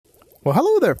Well,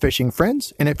 hello there, fishing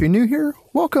friends, and if you're new here,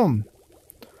 welcome.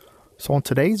 So in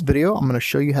today's video, I'm going to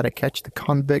show you how to catch the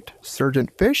Convict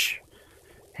Sergeantfish,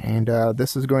 and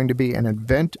this is going to be an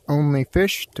event-only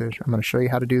fish. I'm going to show you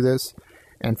how to do this,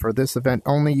 and for this event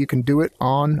only, you can do it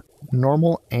on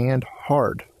normal and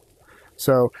hard.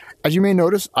 So, as you may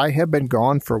notice, I have been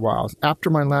gone for a while. After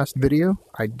my last video,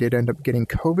 I did end up getting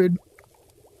COVID,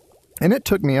 and it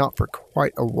took me out for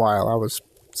quite a while. I was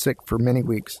sick for many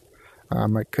weeks.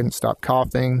 I couldn't stop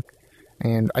coughing,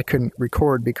 and I couldn't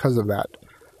record because of that.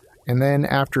 And then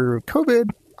after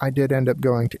COVID, I did end up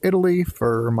going to Italy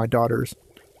for my daughter's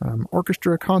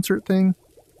orchestra concert thing,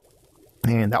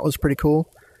 and that was pretty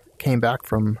cool. Came back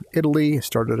from Italy,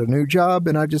 started a new job,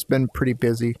 and I've just been pretty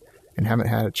busy and haven't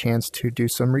had a chance to do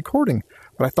some recording.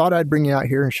 But I thought I'd bring you out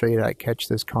here and show you how I catch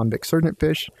this Convict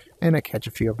Sergeantfish, and I catch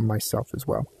a few of them myself as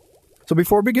well. So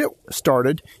before we get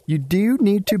started, you do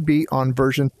need to be on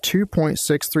version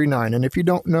 2.639. And if you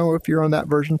don't know if you're on that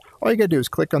version, all you got to do is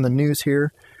click on the news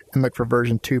here and look for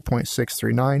version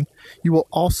 2.639. You will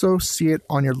also see it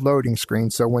on your loading screen.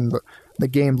 So when the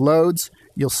game loads,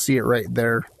 you'll see it right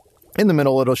there. In the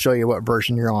middle, it'll show you what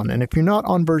version you're on. And if you're not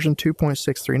on version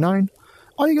 2.639,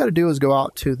 all you got to do is go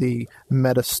out to the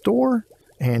Meta store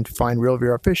and find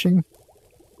RVRF Fishing.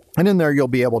 And in there, you'll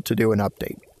be able to do an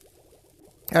update.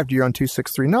 After you're on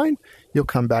 2.639, you'll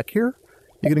come back here.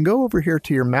 You're going to go over here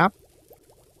to your map.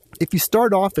 If you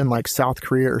start off in like South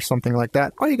Korea or something like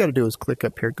that, all you got to do is click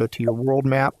up here, go to your world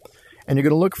map, and you're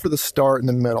going to look for the star in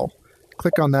the middle.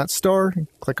 Click on that star,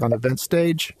 click on event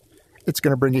stage. It's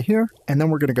going to bring you here, and then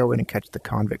we're going to go in and catch the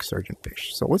Convict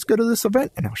Sergeantfish. So let's go to this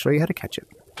event, and I'll show you how to catch it.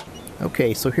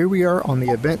 Okay, so here we are on the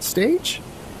event stage,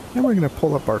 and we're going to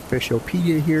pull up our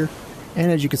Fishopedia here.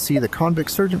 And as you can see, the Convict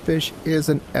Sergeantfish is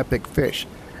an epic fish,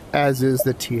 as is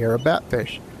the Tiara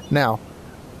Batfish. Now,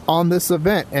 on this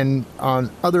event and on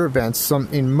other events,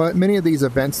 many of these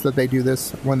events that they do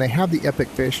this, when they have the epic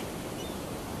fish,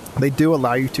 they do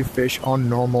allow you to fish on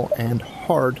normal and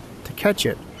hard to catch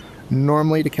it.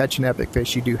 Normally, to catch an epic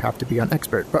fish, you do have to be on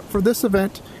expert. But for this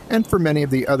event, and for many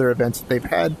of the other events that they've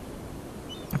had,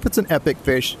 if it's an epic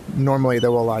fish, normally they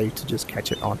will allow you to just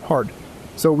catch it on hard.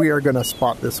 So we are going to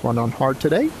spot this one on hard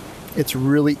today. It's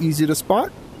really easy to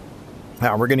spot.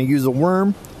 Now we're going to use a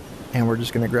worm, and we're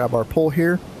just going to grab our pole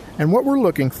here. And what we're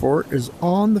looking for is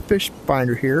on the fish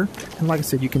finder here. And like I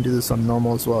said, you can do this on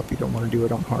normal as well if you don't want to do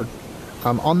it on hard.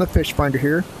 On the fish finder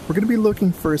here, we're going to be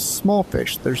looking for a small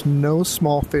fish. There's no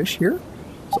small fish here.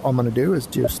 So all I'm going to do is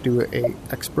just do a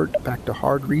expert back to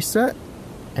hard reset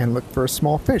and look for a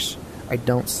small fish. I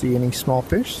don't see any small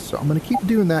fish, so I'm going to keep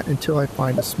doing that until I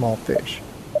find a small fish.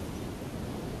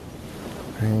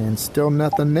 And still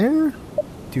nothing there.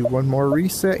 Do one more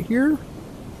reset here.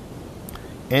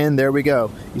 And there we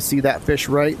go. You see that fish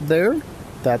right there?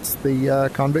 That's the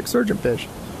Convict Sergeantfish.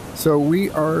 So we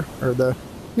are,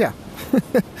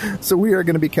 so we are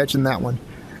going to be catching that one.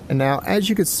 And now, as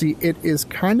you can see, it is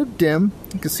kind of dim.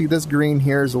 You can see this green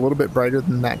here is a little bit brighter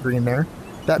than that green there.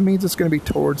 That means it's going to be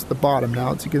towards the bottom.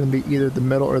 Now it's going to be either the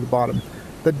middle or the bottom.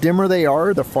 The dimmer they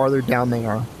are, the farther down they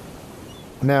are.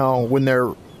 Now, when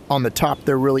they're on the top,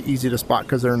 they're really easy to spot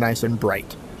because they're nice and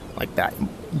bright, like that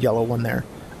yellow one there.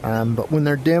 But when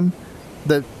they're dim,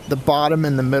 the bottom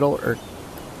and the middle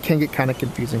can get kind of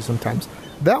confusing sometimes.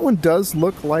 That one does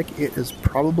look like it is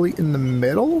probably in the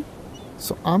middle.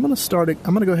 So I'm going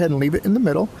to go ahead and leave it in the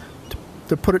middle.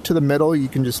 To put it to the middle, you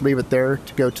can just leave it there.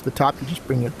 To go to the top, you just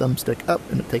bring your thumbstick up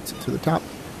and it takes it to the top.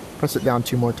 Press it down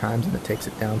 2 more times and it takes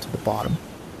it down to the bottom.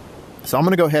 So I'm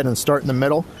going to go ahead and start in the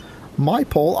middle. My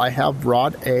pole, I have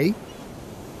rod A.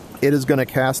 It is going to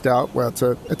cast out, well,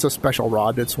 it's a special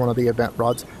rod. It's one of the event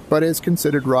rods, but it is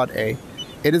considered rod A.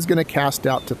 It is going to cast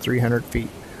out to 300 feet.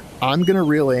 I'm going to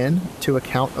reel in to a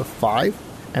count of 5,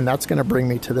 and that's going to bring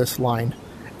me to this line.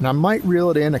 And I might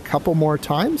reel it in a couple more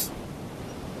times,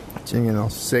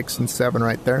 6 and 7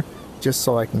 right there, just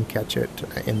so I can catch it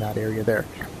in that area there.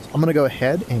 So I'm going to go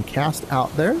ahead and cast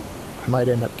out there. I might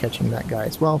end up catching that guy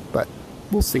as well, but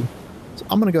we'll see. So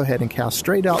I'm going to go ahead and cast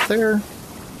straight out there.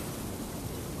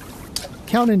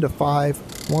 Count into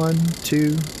 5. 1,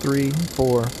 2, 3,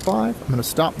 4, 5. I'm going to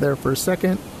stop there for a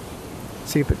second.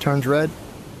 See if it turns red.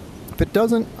 If it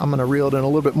doesn't, I'm going to reel it in a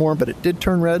little bit more, but it did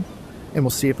turn red. And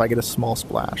we'll see if I get a small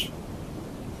splash.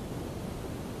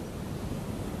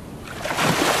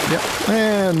 Yep.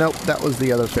 And nope, that was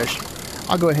the other fish.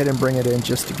 I'll go ahead and bring it in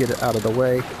just to get it out of the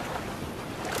way.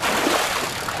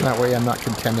 That way I'm not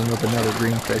contending with another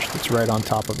green fish that's right on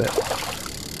top of it.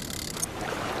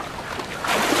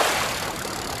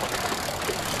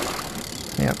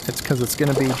 Yeah, it's because it's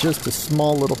going to be just a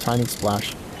small little tiny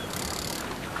splash.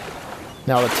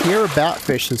 Now the Tiara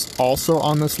batfish is also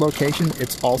on this location.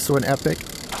 It's also an epic,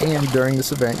 and during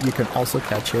this event you can also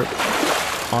catch it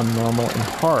on normal and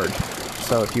hard.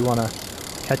 So if you want to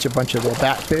catch a bunch of the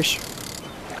batfish,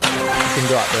 you can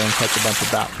go out there and catch a bunch of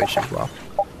batfish as well.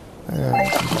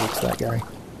 Looks that guy.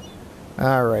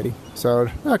 Alrighty. So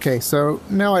okay. So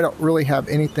now I don't really have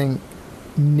anything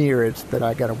near it that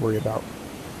I got to worry about.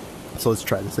 So let's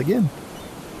try this again.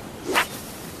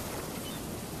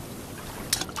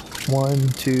 1,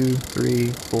 2, 3,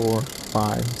 4,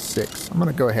 5, 6. I'm going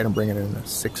to go ahead and bring it in a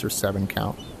 6 or 7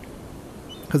 count,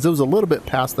 because it was a little bit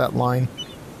past that line.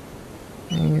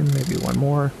 And maybe one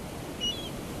more.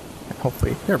 And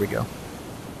hopefully, there we go.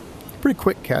 Pretty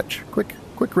quick catch.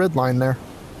 Quick red line there.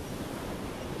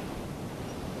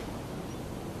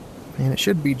 And it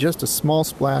should be just a small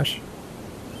splash.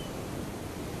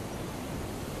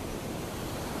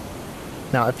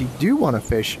 Now, if you do want to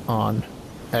fish on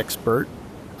Expert,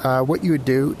 what you would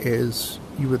do is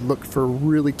you would look for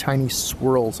really tiny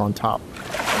swirls on top,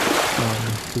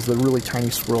 because the really tiny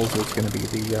swirls is going to be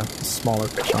the smaller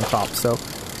fish on top. So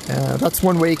that's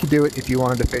one way you could do it if you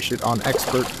wanted to fish it on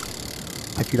Expert,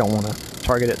 if you don't want to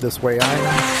target it this way either.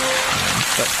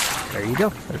 But there you go.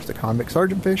 There's the Convict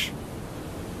Sergeantfish,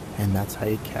 and that's how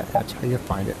you catch. That's how you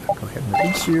find it. I'll go ahead and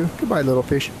release you. Goodbye, little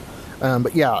fish.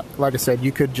 But yeah, like I said,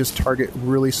 you could just target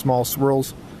really small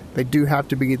swirls. They do have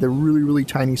to be the really, really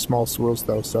tiny small swirls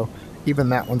though, so even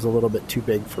that one's a little bit too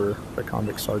big for the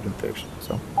Convict Sergeantfish.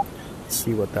 So let's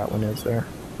see what that one is there.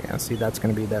 Yeah, see, that's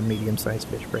going to be that medium-sized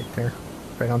fish right there,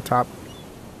 right on top.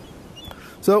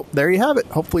 So there you have it.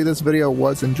 Hopefully this video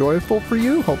was enjoyable for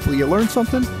you. Hopefully you learned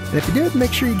something. And if you did,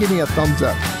 make sure you give me a thumbs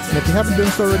up. And if you haven't done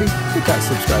so already, hit that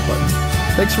subscribe button.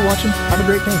 Thanks for watching. Have a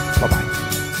great day. Bye-bye.